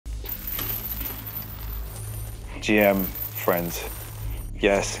GM, friends.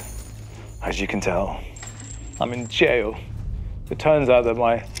 Yes, as you can tell, I'm in jail. It turns out that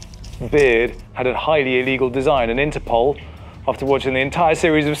my beard had a highly illegal design, and Interpol, after watching the entire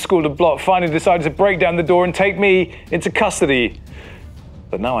series of School of Block, finally decided to break down the door and take me into custody.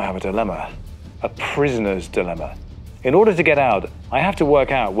 But now I have a dilemma, a prisoner's dilemma. In order to get out, I have to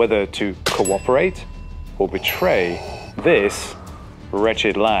work out whether to cooperate or betray this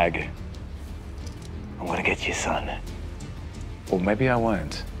wretched lag. I'm gonna get you, son. Or maybe I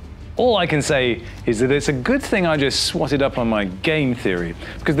won't. All I can say is that it's a good thing I just swatted up on my game theory,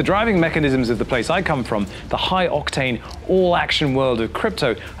 because the driving mechanisms of the place I come from, the high-octane, all-action world of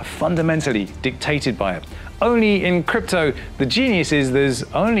crypto, are fundamentally dictated by it. Only in crypto, the genius is there's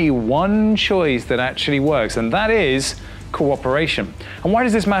only one choice that actually works, and that is cooperation. And why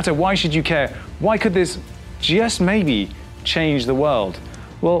does this matter? Why should you care? Why could this just maybe change the world?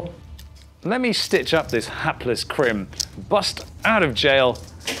 Well, let me stitch up this hapless crim, bust out of jail,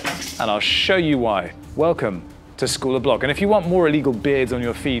 and I'll show you why. Welcome to School of Block. And if you want more illegal beards on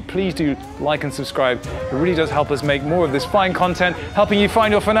your feed, please do like and subscribe. It really does help us make more of this fine content, helping you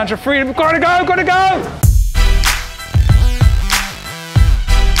find your financial freedom. Gotta go, gotta go!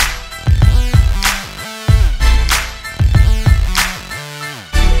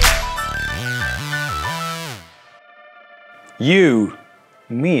 You,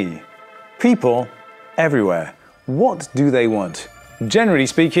 me, people everywhere. What do they want? Generally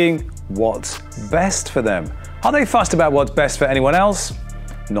speaking, what's best for them? Are they fussed about what's best for anyone else?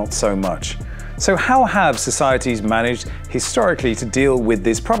 Not so much. So how have societies managed historically to deal with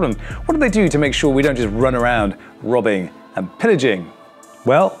this problem? What do they do to make sure we don't just run around robbing and pillaging?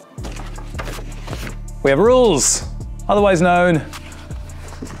 Well, we have rules, otherwise known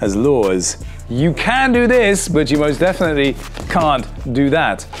as laws. You can do this, but you most definitely can't do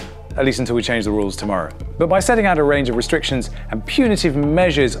that, at least until we change the rules tomorrow. But by setting out a range of restrictions and punitive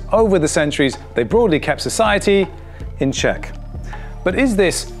measures over the centuries, they broadly kept society in check. But is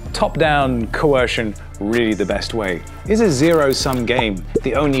this top-down coercion really the best way? Is a zero-sum game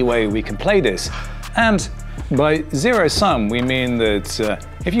the only way we can play this? And by zero-sum, we mean that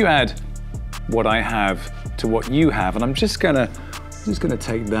if you add what I have to what you have, and I'm just gonna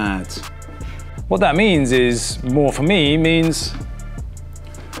take that. What that means is more for me means,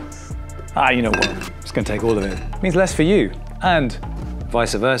 you know what, I'm just gonna take all of it. It means less for you, and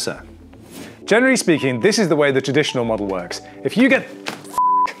vice versa. Generally speaking, this is the way the traditional model works. If you get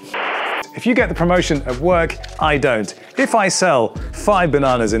the promotion at work, I don't. If I sell 5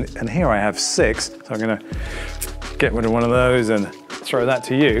 bananas, and here I have 6, so I'm gonna get rid of one of those and throw that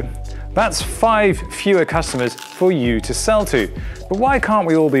to you, that's 5 fewer customers for you to sell to. But why can't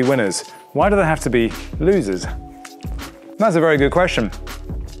we all be winners? Why do there have to be losers? That's a very good question,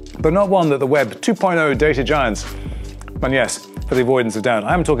 but not one that the Web 2.0 data giants, and yes, for the avoidance of doubt,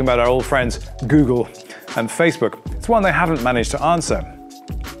 I'm talking about our old friends Google and Facebook. It's one they haven't managed to answer.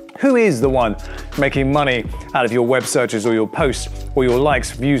 Who is the one making money out of your web searches or your posts or your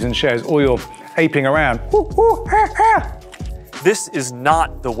likes, views and shares or your aping around? This is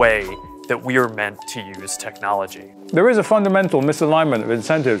not the way that we are meant to use technology. There is a fundamental misalignment of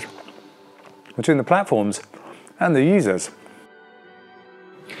incentives between the platforms and the users.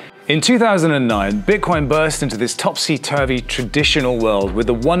 In 2009, Bitcoin burst into this topsy-turvy traditional world with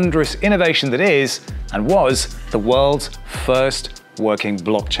the wondrous innovation that is, and was, the world's first working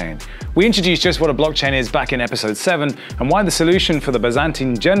blockchain. We introduced just what a blockchain is back in episode 7 and why the solution for the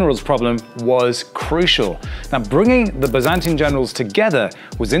Byzantine generals problem was crucial. Now, bringing the Byzantine generals together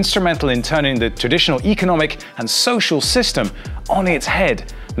was instrumental in turning the traditional economic and social system on its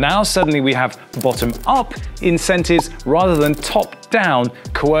head. Now suddenly we have bottom-up incentives rather than top-down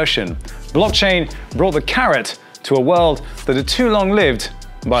coercion. Blockchain brought the carrot to a world that had too long lived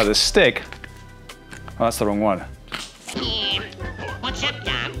by the stick. Oh, that's the wrong one. What's up,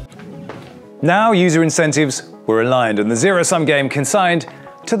 Dom? Now user incentives were aligned and the zero-sum game consigned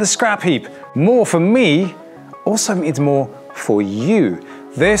to the scrap heap. More for me also means more for you.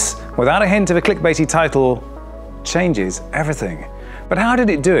 This, without a hint of a clickbaity title, changes everything. But how did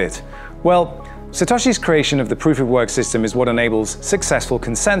it do it? Well, Satoshi's creation of the proof-of-work system is what enables successful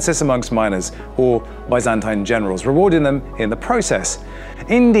consensus amongst miners, or Byzantine generals, rewarding them in the process.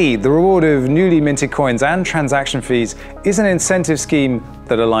 Indeed, the reward of newly minted coins and transaction fees is an incentive scheme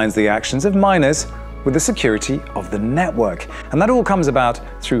that aligns the actions of miners with the security of the network. And that all comes about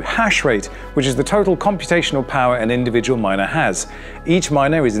through hash rate, which is the total computational power an individual miner has. Each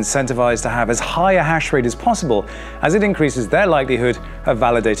miner is incentivized to have as high a hash rate as possible, as it increases their likelihood of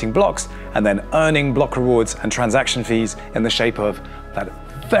validating blocks and then earning block rewards and transaction fees in the shape of that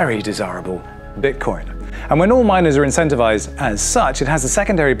very desirable Bitcoin. And when all miners are incentivized as such, it has the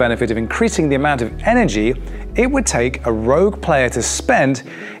secondary benefit of increasing the amount of energy it would take a rogue player to spend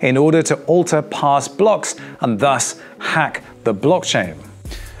in order to alter past blocks and thus hack the blockchain.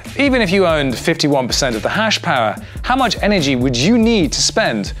 Even if you owned 51% of the hash power, how much energy would you need to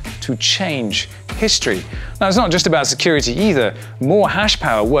spend to change history? Now, it's not just about security either. More hash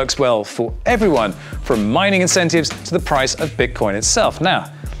power works well for everyone, from mining incentives to the price of Bitcoin itself.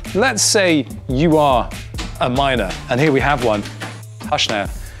 Now, let's say you are a miner, and here we have one. Hush now.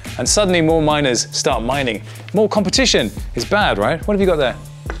 And suddenly more miners start mining. More competition is bad, right? What have you got there?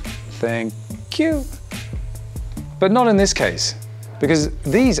 Thank you. But not in this case, because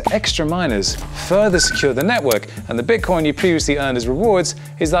these extra miners further secure the network, and the Bitcoin you previously earned as rewards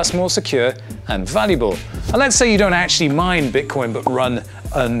is thus more secure and valuable. And let's say you don't actually mine Bitcoin but run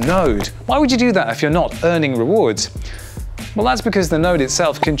a node. Why would you do that if you're not earning rewards? Well, that's because the node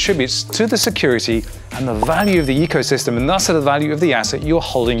itself contributes to the security and the value of the ecosystem, and thus to the value of the asset you're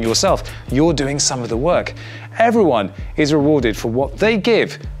holding yourself. You're doing some of the work. Everyone is rewarded for what they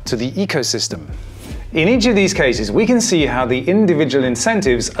give to the ecosystem. In each of these cases, we can see how the individual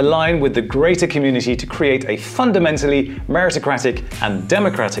incentives align with the greater community to create a fundamentally meritocratic and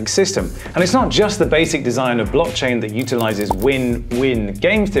democratic system. And it's not just the basic design of blockchain that utilizes win-win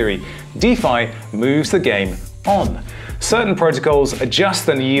game theory. DeFi moves the game on. Certain protocols adjust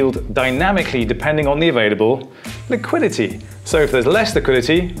the yield dynamically depending on the available liquidity. So if there's less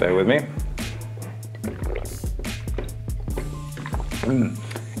liquidity, bear with me,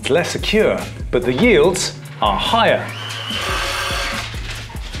 it's less secure, but the yields are higher.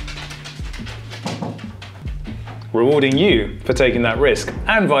 Rewarding you for taking that risk,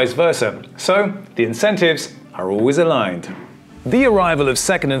 and vice versa. So the incentives are always aligned. The arrival of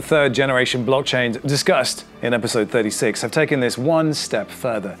second and third generation blockchains discussed in episode 36 have taken this one step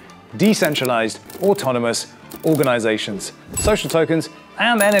further. Decentralized, autonomous organizations, social tokens,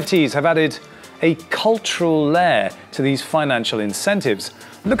 and NFTs have added a cultural layer to these financial incentives.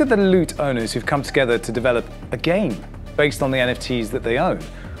 Look at the loot owners who've come together to develop a game based on the NFTs that they own,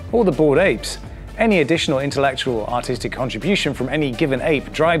 or the Bored Apes. Any additional intellectual or artistic contribution from any given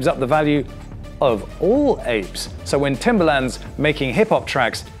ape drives up the value of all apes. So when Timbaland's making hip-hop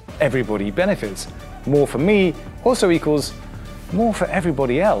tracks, everybody benefits. More for me also equals more for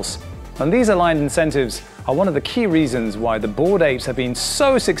everybody else. And these aligned incentives are one of the key reasons why the Bored Apes have been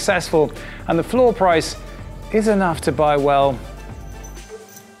so successful, and the floor price is enough to buy, well,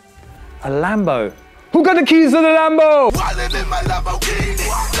 a Lambo. Who got the keys to the Lambo?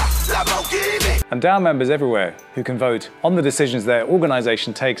 And DAO members everywhere who can vote on the decisions their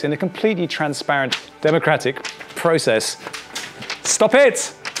organization takes in a completely transparent, democratic process. Stop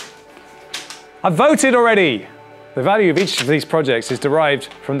it! I've voted already! The value of each of these projects is derived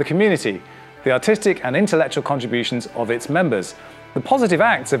from the community, the artistic and intellectual contributions of its members. The positive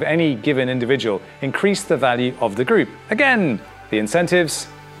acts of any given individual increase the value of the group. Again, the incentives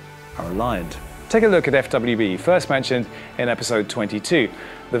are aligned. Take a look at FWB, first mentioned in episode 22.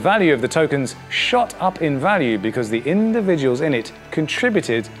 The value of the tokens shot up in value because the individuals in it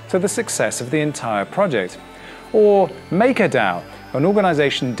contributed to the success of the entire project. Or MakerDAO, an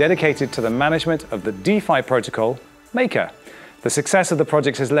organization dedicated to the management of the DeFi protocol, Maker. The success of the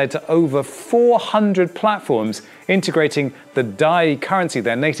project has led to over 400 platforms integrating the DAI currency,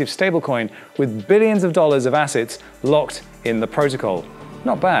 their native stablecoin, with billions of dollars of assets locked in the protocol.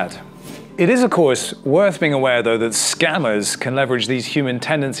 Not bad. It is, of course, worth being aware, though, that scammers can leverage these human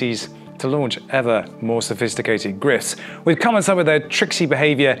tendencies to launch ever more sophisticated grifts. We've come on some of their tricksy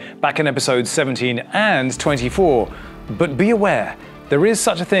behavior back in episodes 17 and 24. But be aware, there is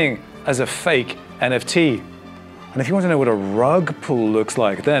such a thing as a fake NFT. And if you want to know what a rug pull looks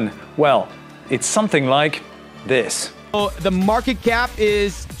like, then, well, it's something like this. So the market cap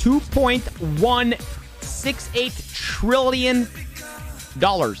is $2.168 trillion.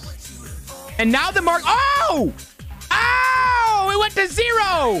 And now the market, oh, it went to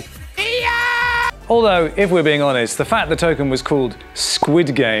zero. Yeah! Although, if we're being honest, the fact the token was called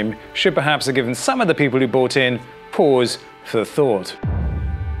Squid Game should perhaps have given some of the people who bought in pause for thought.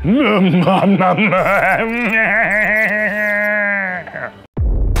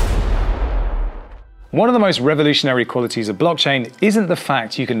 One of the most revolutionary qualities of blockchain isn't the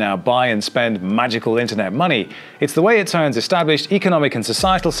fact you can now buy and spend magical internet money. It's the way it turns established economic and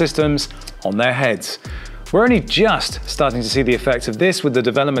societal systems on their heads. We're only just starting to see the effects of this with the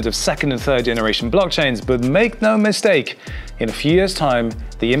development of second and third generation blockchains, but make no mistake, in a few years' time,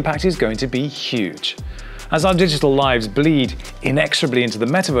 the impact is going to be huge. As our digital lives bleed inexorably into the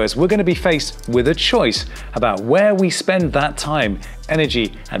metaverse, we're going to be faced with a choice about where we spend that time,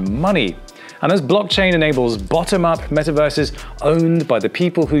 energy, and money. And as blockchain enables bottom-up metaverses owned by the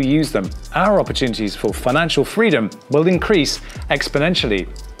people who use them, our opportunities for financial freedom will increase exponentially,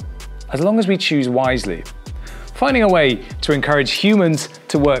 as long as we choose wisely. Finding a way to encourage humans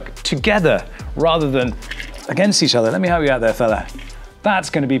to work together rather than against each other. Let me help you out there, fella.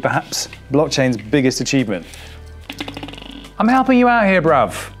 That's going to be perhaps blockchain's biggest achievement. I'm helping you out here,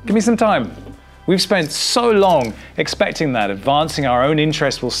 bruv. Give me some time. We've spent so long expecting that advancing our own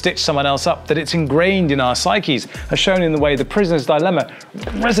interest will stitch someone else up that it's ingrained in our psyches, as shown in the way the prisoner's dilemma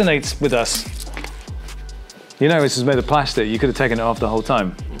resonates with us. You know this is made of plastic. You could have taken it off the whole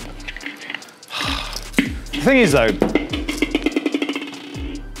time. The thing is though,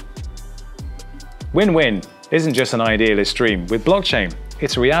 win-win isn't just an idealist dream. With blockchain,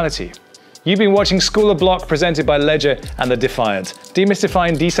 it's a reality. You've been watching School of Block presented by Ledger and the Defiant,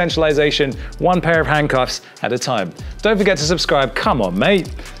 demystifying decentralization one pair of handcuffs at a time. Don't forget to subscribe, come on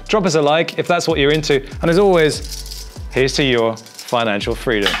mate. Drop us a like if that's what you're into, and as always, here's to your financial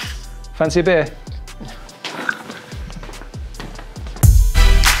freedom. Fancy a beer?